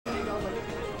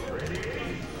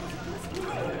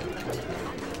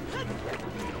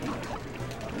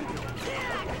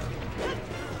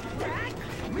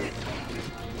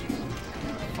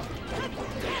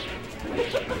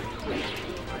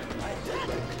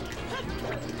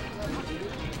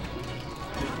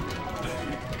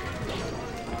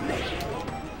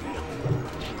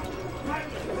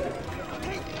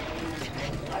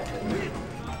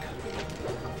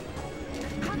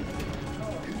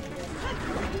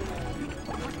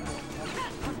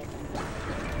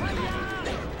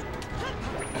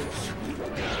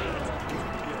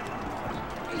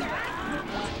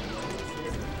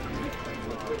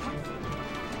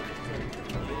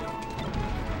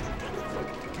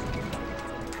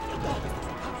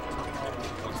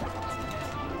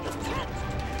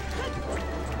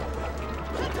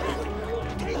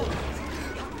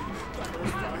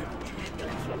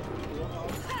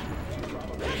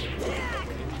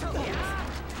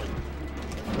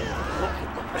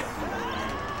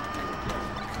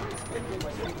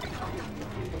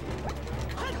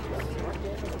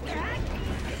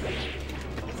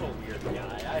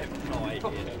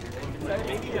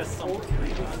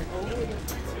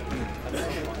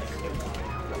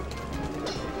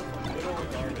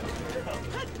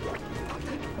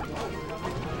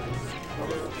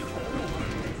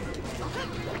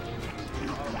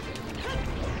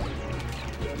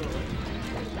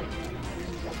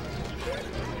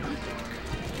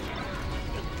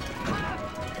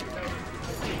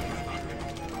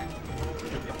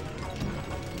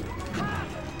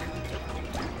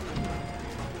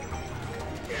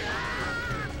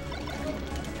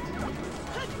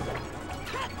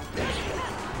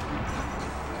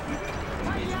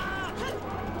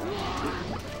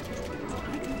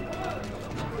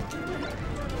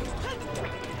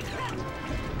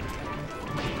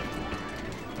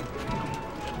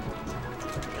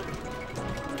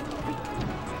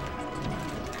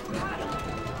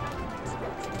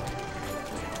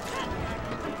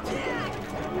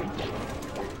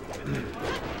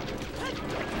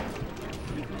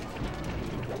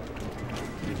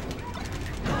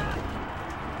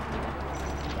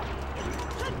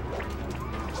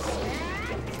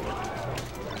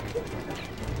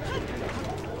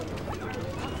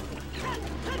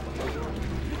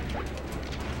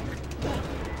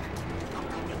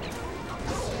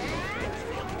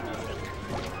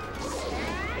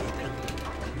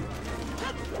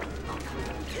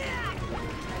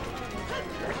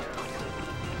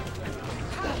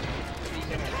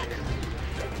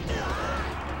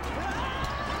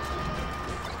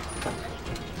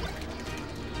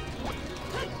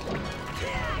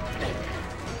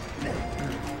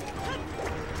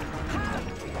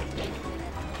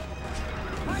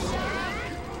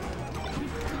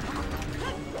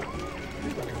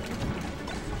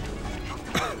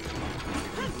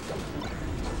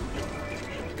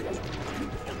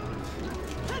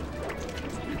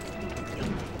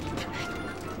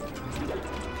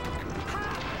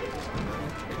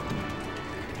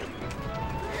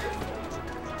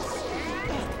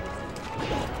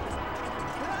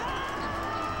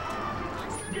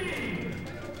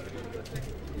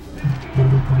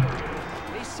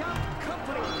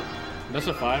That's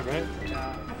a 5, right?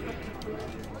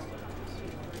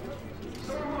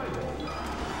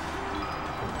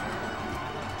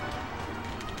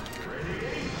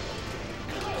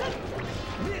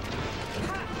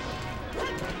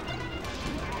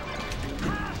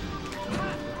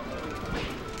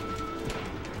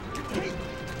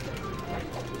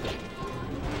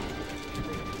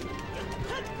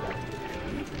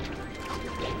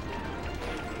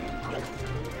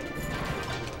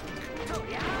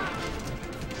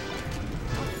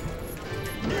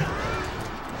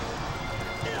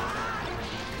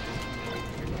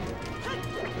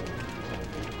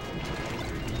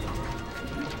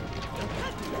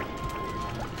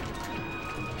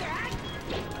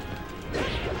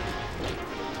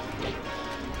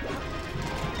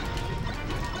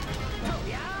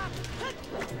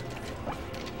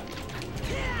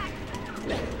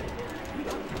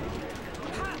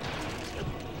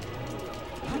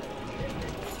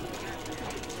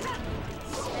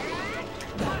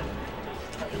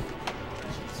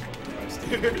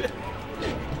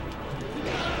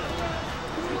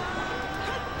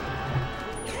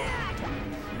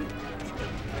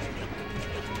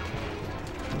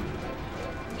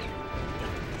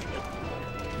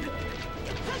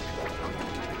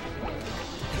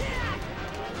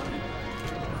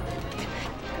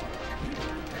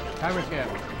 Timer scam.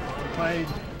 You play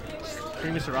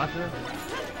Stream Mr. Rocker?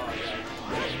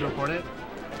 Did you report it?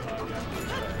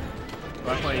 Do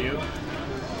I play you?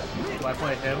 Do I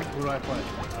play him? Who do I play?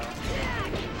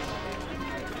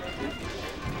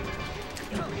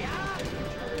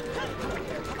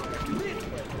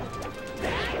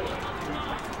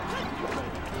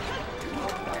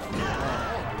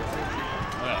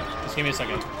 Just give me a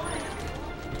second.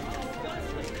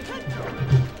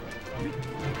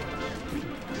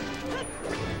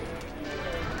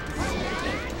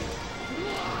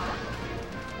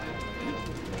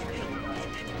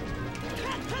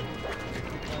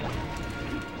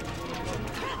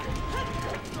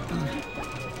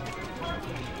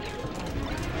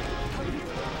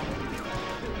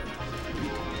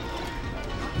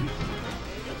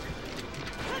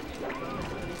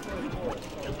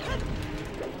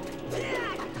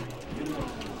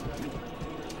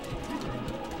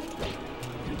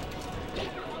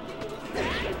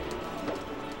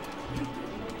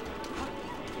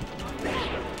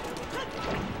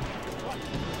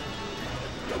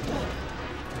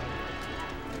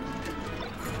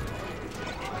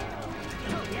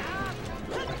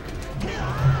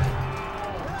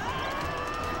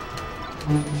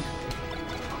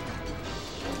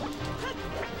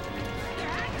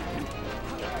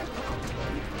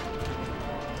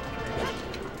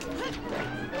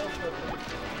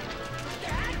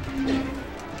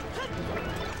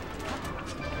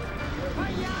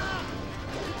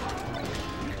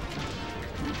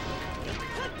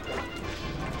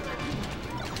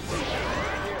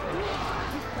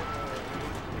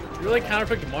 You really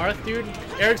counterpicked Marth, dude?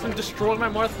 Eric's been destroying my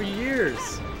Marth for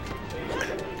years.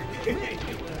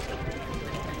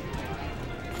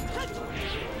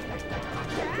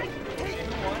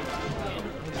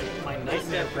 My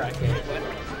nightmare bracket.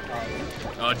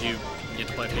 Oh, do you get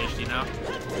to play PhD now?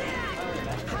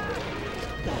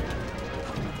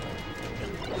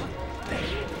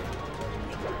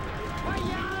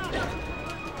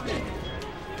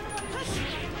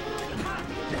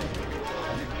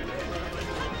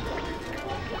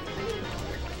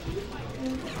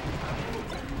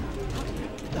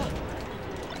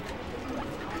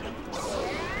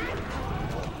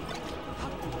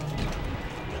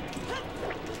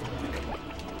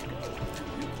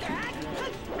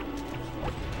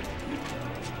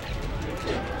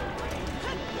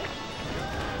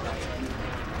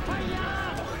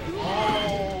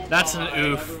 That's an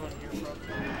oof.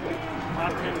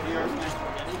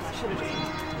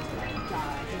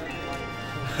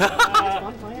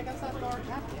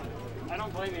 I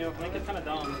don't blame you. I think it's kind of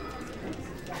dumb.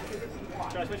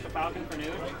 Should I switch to Falcon for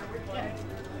Nude? Yeah.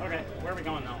 Okay, where are we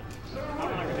going now? I'm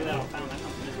not going to do that on Falcon. That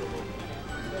sounds miserable.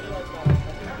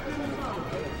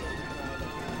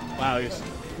 Wow, he's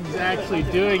actually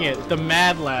doing it. The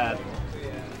mad lad.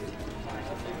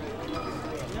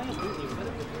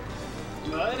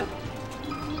 Good?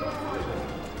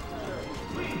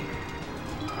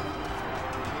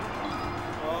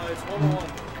 Oh, it's 1-1.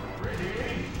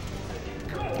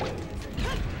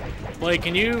 Blake,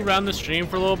 can you run the stream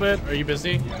for a little bit? Are you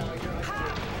busy?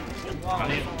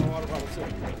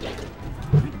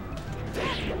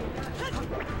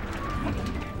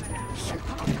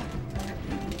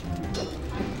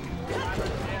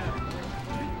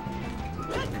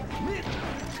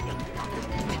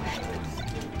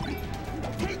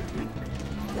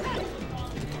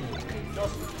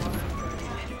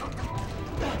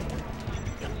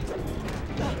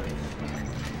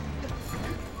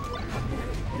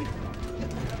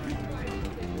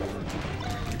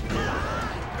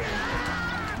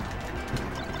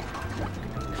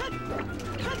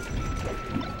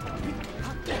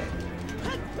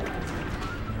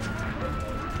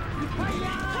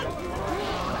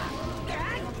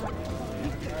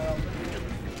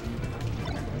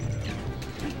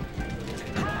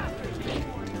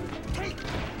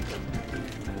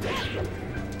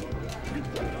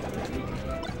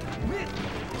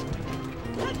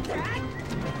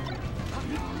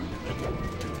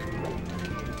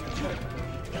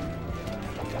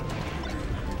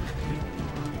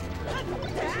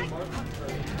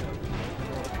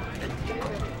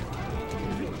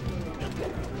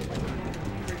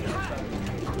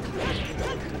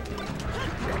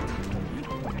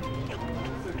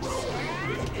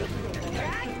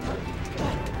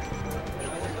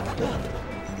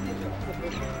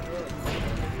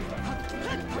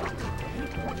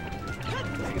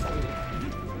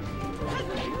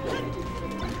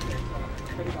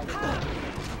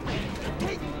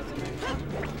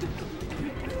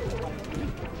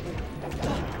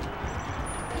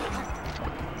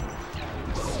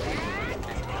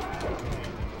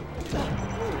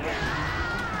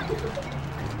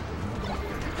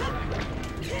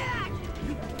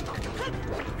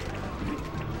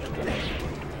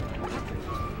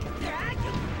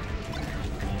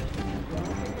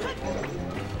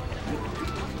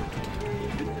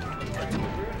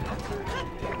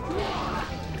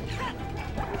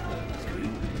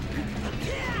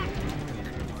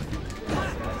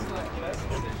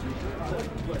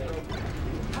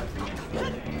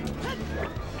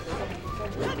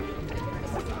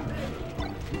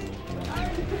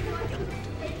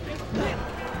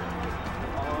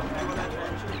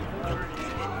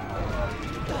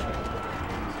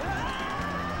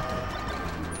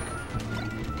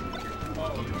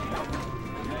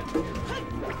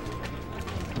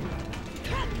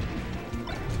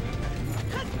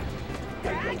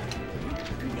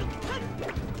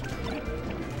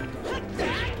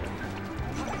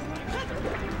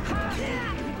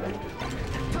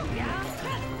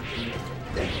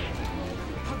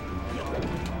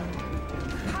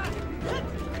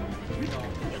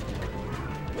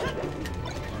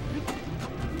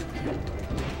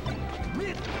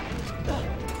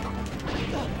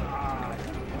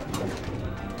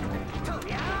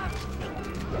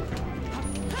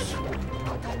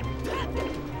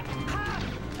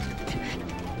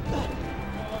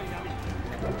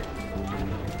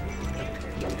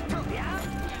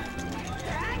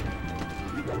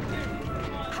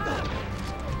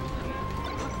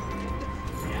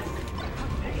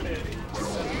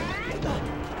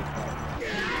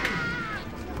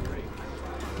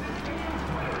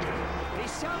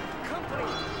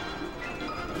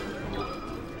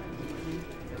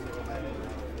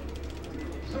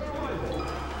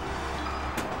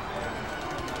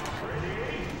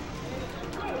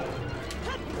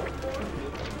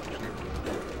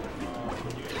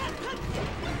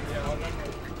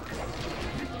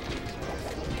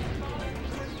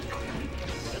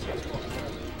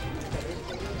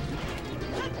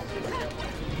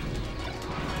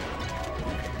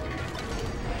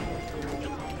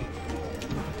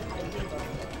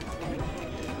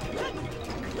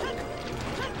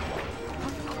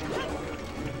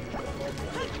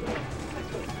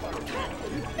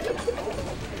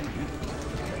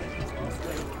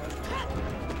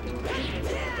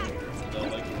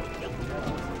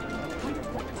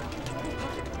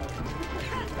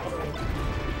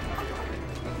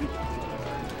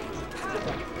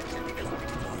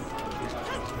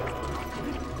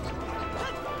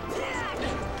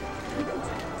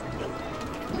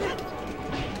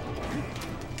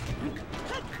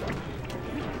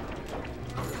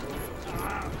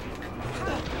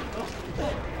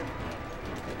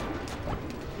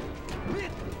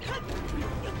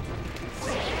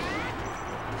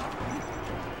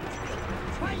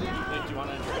 you want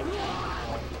to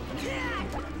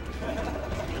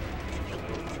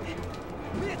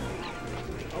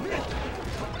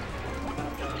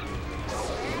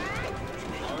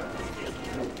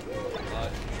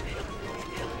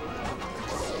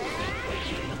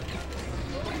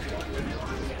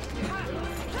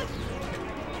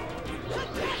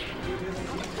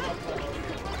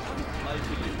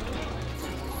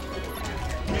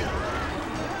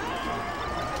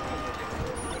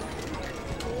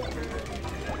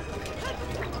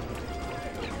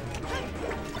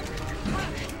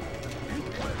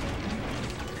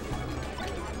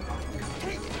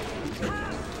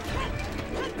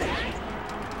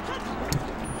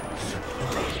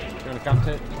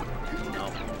Commentate?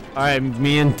 No. Alright,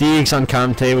 me and Deegs on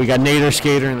commentate. We got Nader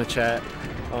Skater in the chat.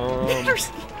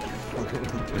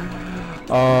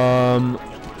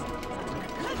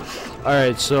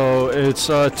 Alright, so it's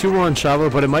 2-1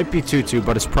 Shabo, but it might be 2-2,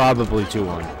 but it's probably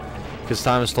 2-1. Because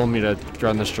Thomas told me to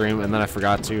run the stream, and then I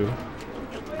forgot to.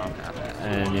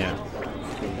 And yeah.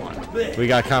 We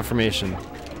got confirmation.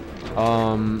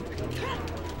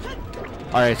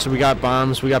 Alright, so we got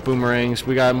bombs, we got boomerangs,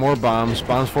 we got more bombs.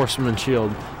 Bombs force them in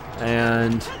shield.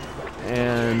 And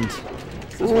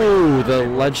ooh, the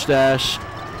ledge dash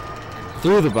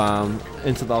through the bomb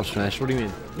into the up smash. What do you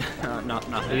mean?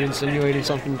 Nothing. Are you insinuating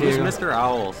something, Diego? Who's Mr.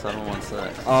 Owl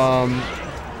 716?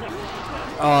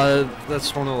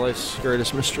 That's one of life's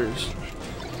greatest mysteries.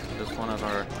 Just one of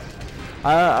our...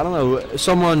 I don't know.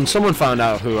 Someone found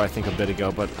out who, I think, a bit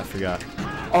ago, but I forgot.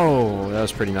 Oh, that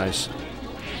was pretty nice.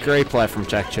 Great platform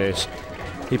tech chase.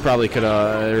 He probably could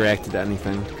have reacted to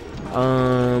anything.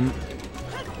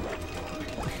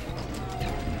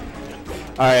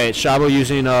 Alright, Shabo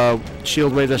using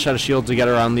shield wave dash out of shield to get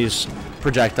around these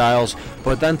projectiles,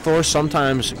 but then Thor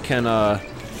sometimes can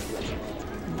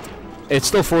it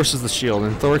still forces the shield,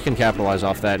 and Thor can capitalize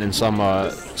off that in some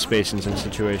spacings and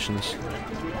situations.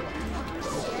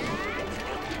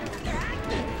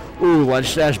 Ooh,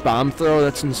 ledge dash bomb throw,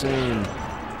 that's insane.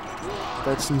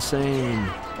 That's insane.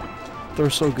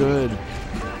 Thor's so good.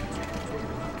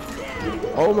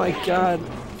 Oh my god.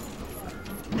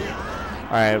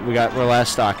 Alright, we're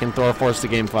last stock, and Thor forced to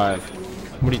game 5.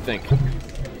 What do you think?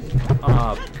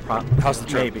 How's the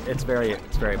trip? Maybe. It's very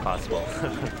possible.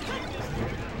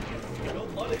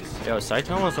 Yo,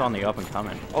 Saitomo's on the up and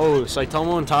coming. Oh,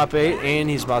 Saitomo in top 8, and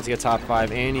he's about to get top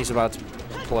 5, and he's about to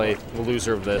play the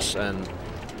loser of this, and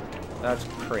that's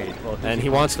great. Well, and he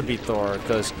wants to beat Thor,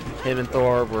 because him and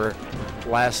Thor were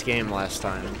last game last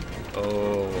time.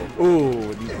 Oh.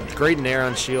 Ooh, great nair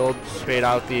on shield, spade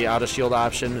out the out of shield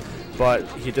option, but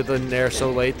he did the nair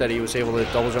so late that he was able to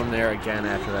double jump nair again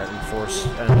after that and force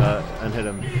and hit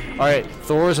him. All right,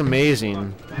 Thor is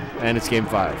amazing, and it's game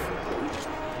 5.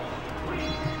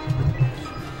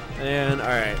 And all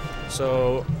right,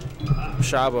 so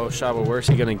Shabo, where's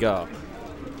he gonna go?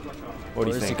 What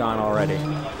do you think? Where's he gone already?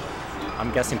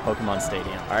 I'm guessing Pokemon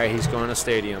Stadium. All right, he's going to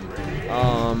Stadium.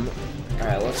 All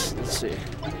right, let's see.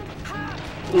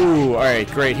 Ooh, all right,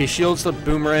 great. He shields the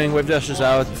boomerang, whip dashes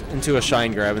out into a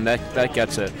shine grab, and that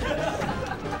gets it.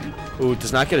 Ooh,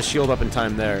 does not get a shield up in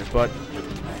time there, but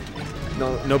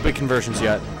no big conversions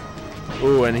yet.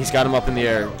 Ooh, and he's got him up in the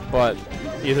air, but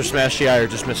either smash TI or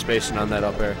just miss spacing on that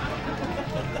up air.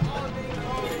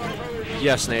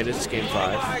 Yes, Nate, it's game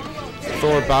 5.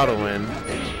 Thor about to win.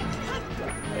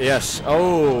 Yes.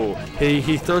 Oh,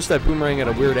 he throws that boomerang at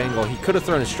a weird angle. He could have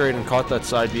thrown it straight and caught that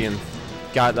side B and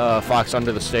got Fox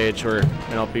under the stage where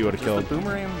an LP would have killed. Does the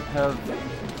boomerang have...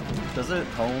 Does it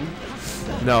hone?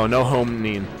 No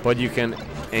homing, but you can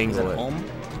angle it. Home?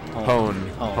 Hone.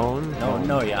 Homing.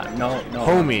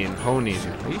 Honing.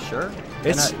 Are you sure?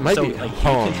 It might be like,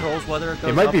 hone. He controls whether it goes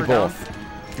It might up be or both. Down?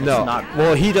 No.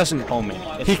 Well, he doesn't. Homing.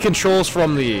 He controls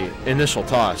from the initial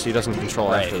toss. He doesn't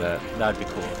control after that. That'd be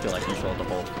cool. I feel like control the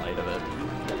whole flight of it.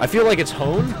 I feel like it's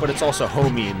hone, but it's also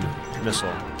homing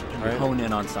missile. Right? Hone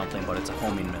in on something, but it's a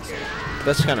homing missile.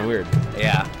 That's kind of weird.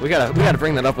 Yeah. We gotta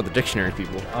bring that up with the dictionary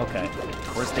people. Okay.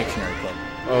 Where's dictionary club?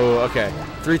 Oh, okay.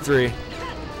 3-3.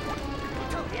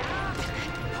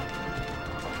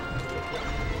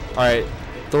 All right.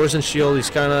 Thor's in shield.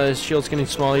 His shield's getting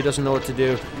small. He doesn't know what to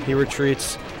do. He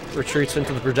retreats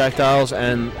into the projectiles,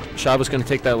 and Shabo's gonna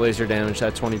take that laser damage,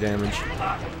 that 20 damage.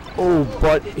 Oh,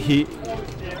 but he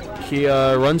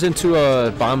runs into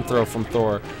a bomb throw from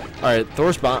Thor. All right,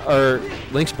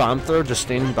 Link's bomb throw, just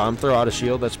standing bomb throw out of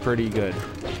shield. That's pretty good.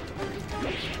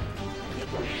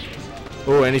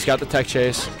 Oh, and he's got the tech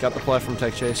chase. Got the platform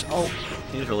tech chase. Oh,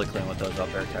 he's really clean with those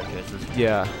up air tech chases.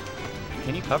 Yeah.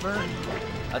 Can you cover?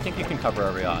 I think you can cover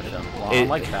every option. Well,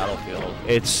 like Battlefield.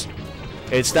 It's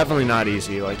definitely not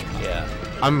easy. Like, yeah.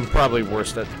 I'm probably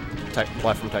worst at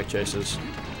platform tech chases.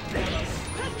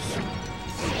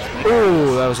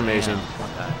 Ooh, that was amazing.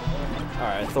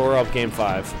 Alright, Thor up game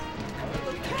 5.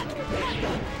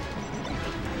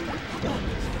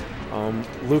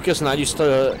 Lucas not used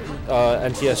to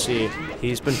NTSC.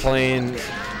 He's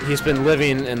been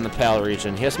living in the PAL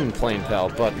region. He hasn't been playing PAL,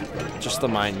 but just the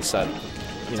mindset,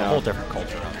 It's a whole different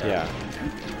culture out there. Yeah.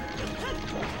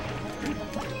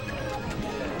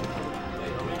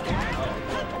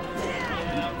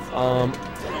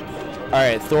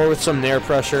 Alright, Thor with some nair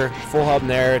pressure. Full hub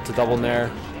nair to double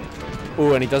nair.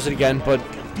 Ooh, and he does it again, but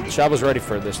Shabo's ready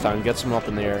for it this time. Gets him up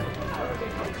in the air.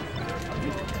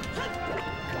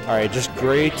 Alright, just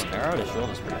great. Arrow to shield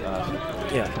is pretty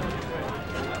fast. Yeah.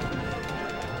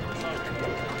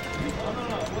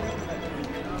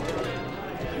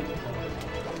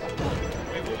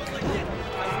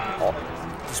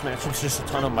 This match was just a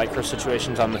ton of micro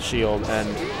situations on the shield, and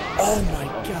oh my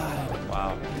god.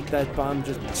 Wow. That bomb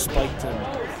just spiked him.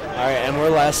 Alright, and we're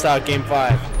last out, game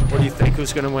 5. What do you think?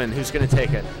 Who's gonna win? Who's gonna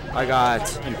take it? I got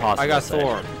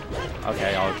Thor.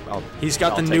 Okay, I'll He's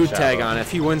got the take nude Shabo. tag on.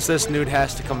 If he wins this, Nude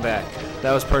has to come back.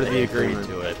 That was part of the agreement.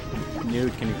 Do it.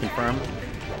 Nude, can you confirm?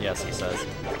 Yes, he says.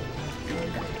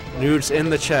 Nude's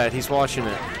in the chat. He's watching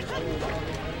it.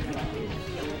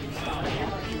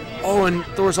 Oh, and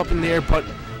Thor's up in the air, but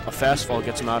a fast fall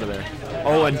gets him out of there.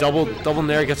 Oh, and double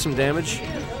nair gets some damage.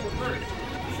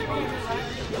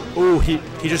 Ooh, he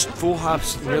just full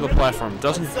hops near the platform.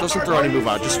 Doesn't throw any move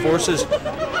out. Just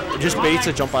baits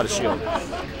a jump out of shield.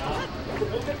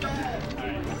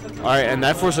 All right, and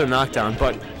that forces a knockdown,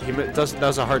 but that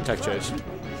was a hard tech chase.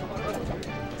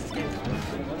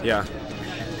 Yeah.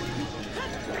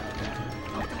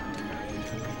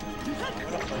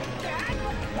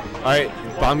 All right,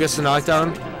 bomb gets the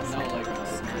knockdown.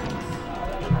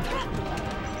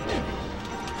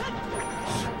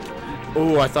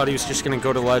 Ooh, I thought he was just gonna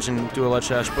go to ledge and do a ledge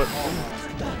dash, but.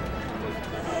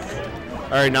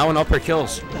 All right, now an upper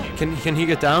kills. Can he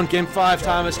get down? Game 5,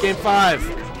 Thomas. Game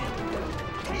 5.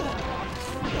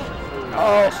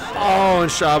 Oh,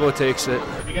 and Shabo takes it.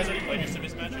 You guys already played your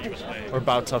Simmons match, or you just played? We're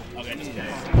about to. Okay, just kidding.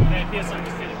 Hey, TSI,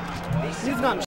 just kidding. He's not